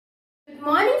Good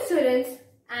morning students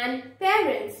and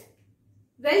parents.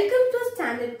 Welcome to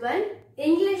Standard 1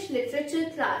 English Literature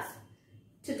class.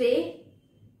 Today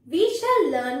we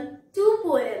shall learn two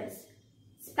poems,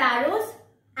 Sparrows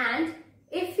and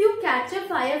If You Catch a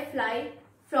Firefly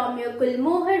from your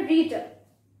Gulmohar reader.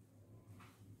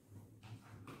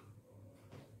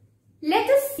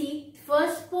 Let us see the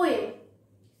first poem.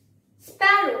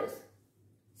 Sparrows.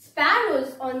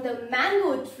 Sparrows on the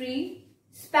mango tree,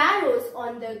 sparrows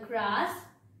on the grass,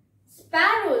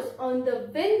 sparrows on the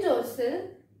windowsill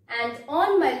and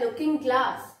on my looking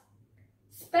glass,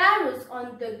 sparrows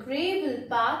on the gravel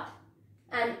path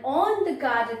and on the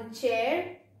garden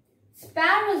chair,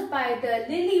 sparrows by the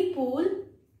lily pool,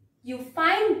 you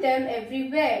find them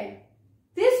everywhere.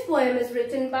 This poem is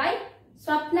written by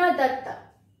Swapna Datta.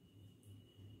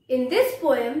 In this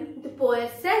poem, the poet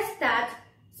says that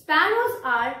sparrows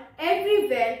are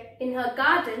everywhere in her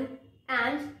garden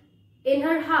and in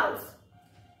her house.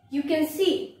 You can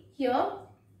see here,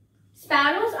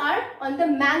 sparrows are on the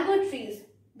mango trees.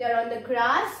 They are on the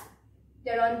grass,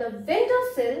 they are on the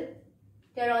windowsill,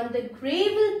 they are on the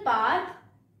gravel path,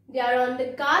 they are on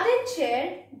the garden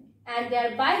chair and they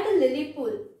are by the lily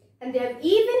pool. And they have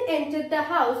even entered the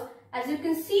house. As you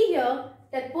can see here,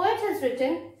 that poet has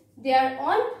written, they are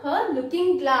on her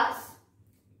looking glass.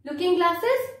 Looking glass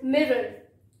is mirror.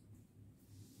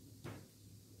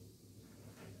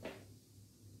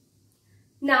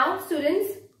 Now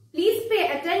students, please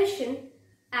pay attention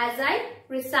as I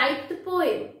recite the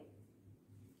poem.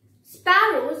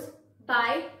 Sparrows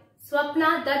by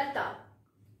Swapna Datta.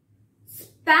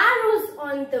 Sparrows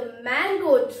on the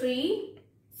mango tree,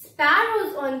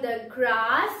 sparrows on the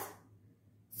grass,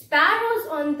 sparrows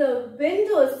on the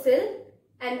windowsill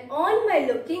and on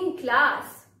my looking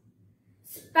glass,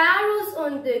 sparrows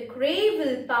on the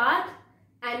gravel path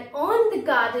and on the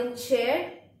garden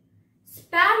chair,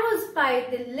 sparrows by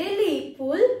the lily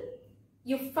pool,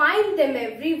 you find them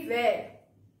everywhere.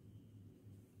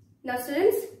 Now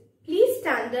students, please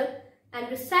stand up and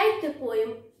recite the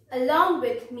poem along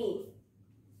with me.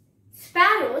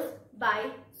 Sparrows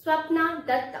by Swapna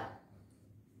Datta.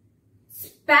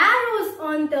 Sparrows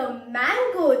on the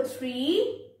mango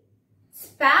tree,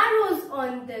 sparrows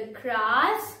on the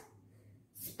grass,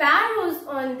 sparrows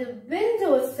on the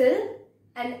windowsill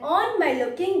and on my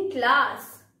looking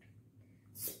glass,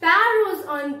 sparrows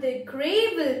on the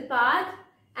gravel path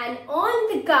and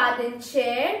on the garden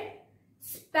chair,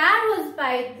 sparrows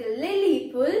by the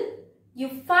lily pool, you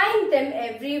find them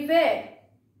everywhere.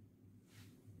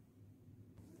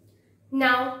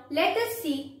 Now let us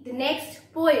see the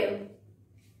next poem.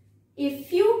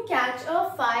 If you catch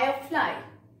a firefly.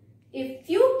 If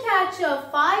you catch a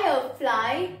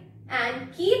firefly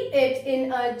and keep it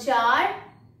in a jar,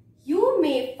 you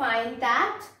may find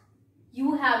that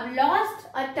you have lost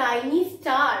a tiny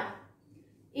star.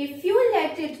 If you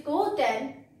let it go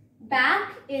then,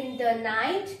 back in the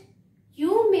night,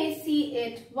 you may see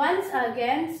it once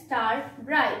again star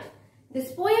bright.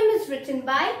 This poem is written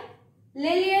by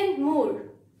Lillian Moore.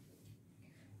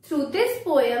 Through this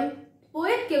poem, the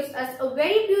poet gives us a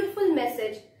very beautiful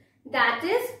message. That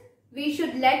is, we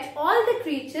should let all the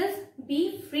creatures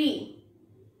be free.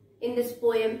 In this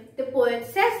poem, the poet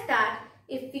says that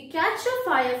if we catch a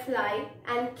firefly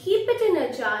and keep it in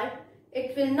a jar,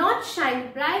 it will not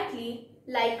shine brightly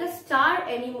like a star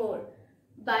anymore.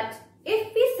 But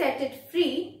if we set it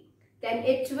free, then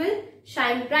it will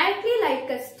shine brightly like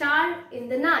a star in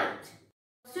the night.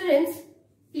 Students,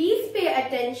 please pay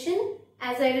attention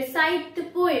as I recite the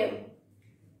poem.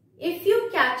 If You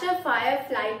Catch a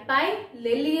Firefly by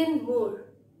Lillian Moore.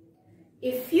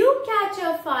 If you catch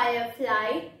a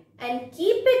firefly and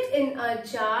keep it in a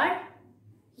jar,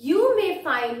 you may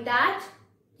find that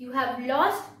you have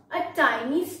lost a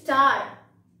tiny star.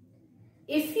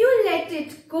 If you let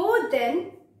it go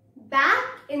then, back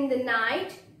in the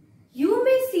night, you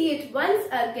may see it once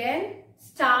again,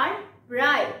 star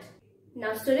bright.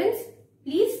 Now students,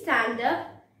 please stand up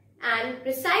and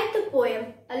recite the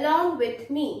poem along with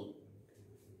me.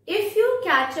 If You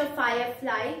Catch a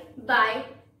Firefly by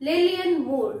Lillian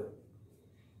Moore.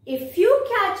 If you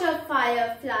catch a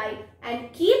firefly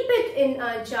and keep it in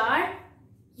a jar,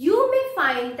 you may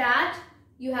find that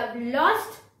you have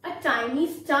lost a tiny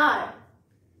star.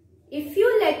 If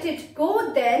you let it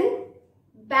go then,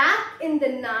 back in the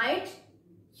night,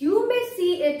 you may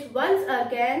see it once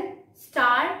again,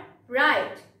 star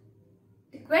bright.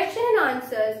 The question and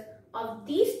answers of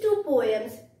these two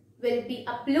poems will be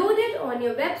uploaded on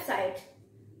your website.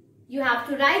 You have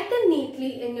to write them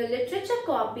neatly in your literature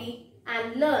copy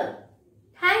and learn.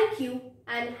 Thank you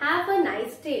and have a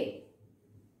nice day.